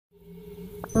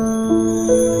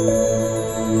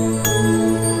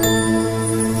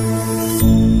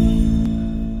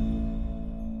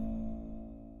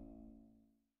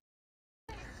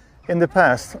the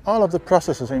past, all of the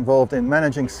processes involved in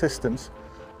managing systems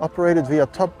operated via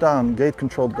top-down,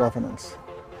 gate-controlled governance.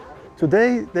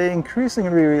 Today, they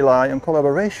increasingly rely on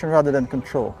collaboration rather than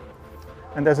control,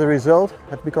 and as a result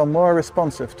have become more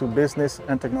responsive to business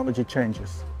and technology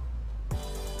changes.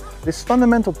 This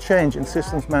fundamental change in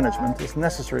systems management is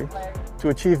necessary to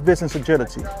achieve business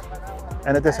agility,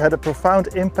 and it has had a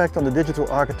profound impact on the digital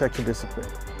architecture discipline.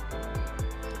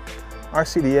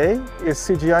 RCDA is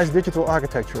CGI's digital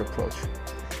architecture approach.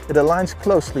 It aligns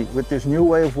closely with this new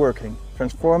way of working,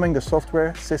 transforming the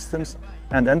software, systems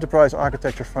and enterprise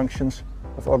architecture functions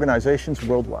of organizations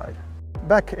worldwide.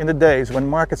 Back in the days when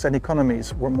markets and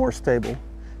economies were more stable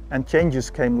and changes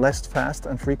came less fast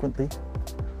and frequently,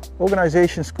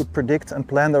 organizations could predict and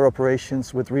plan their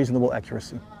operations with reasonable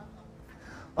accuracy.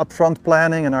 Upfront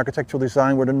planning and architectural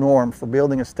design were the norm for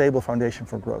building a stable foundation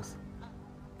for growth.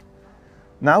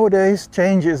 Nowadays,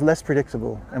 change is less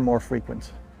predictable and more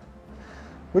frequent.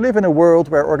 We live in a world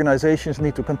where organizations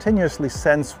need to continuously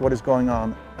sense what is going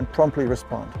on and promptly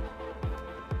respond.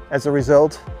 As a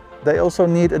result, they also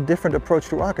need a different approach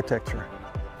to architecture,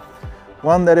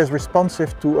 one that is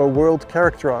responsive to a world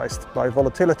characterized by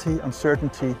volatility,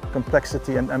 uncertainty,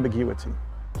 complexity and ambiguity.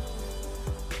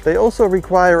 They also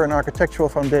require an architectural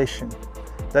foundation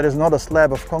that is not a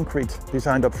slab of concrete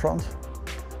designed up front,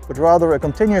 but rather a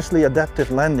continuously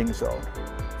adaptive landing zone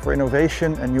for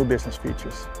innovation and new business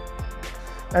features.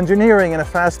 Engineering in a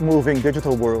fast-moving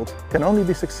digital world can only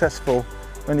be successful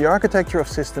when the architecture of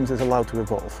systems is allowed to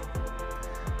evolve.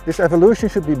 This evolution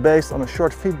should be based on a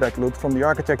short feedback loop from the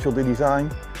architectural design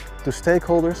to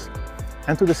stakeholders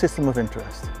and to the system of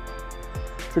interest.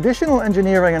 Traditional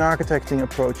engineering and architecting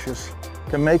approaches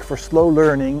can make for slow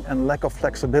learning and lack of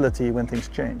flexibility when things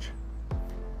change.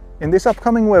 In this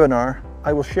upcoming webinar,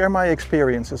 I will share my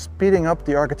experiences speeding up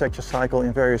the architecture cycle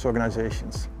in various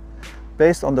organizations,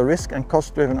 based on the risk and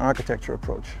cost-driven architecture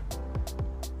approach.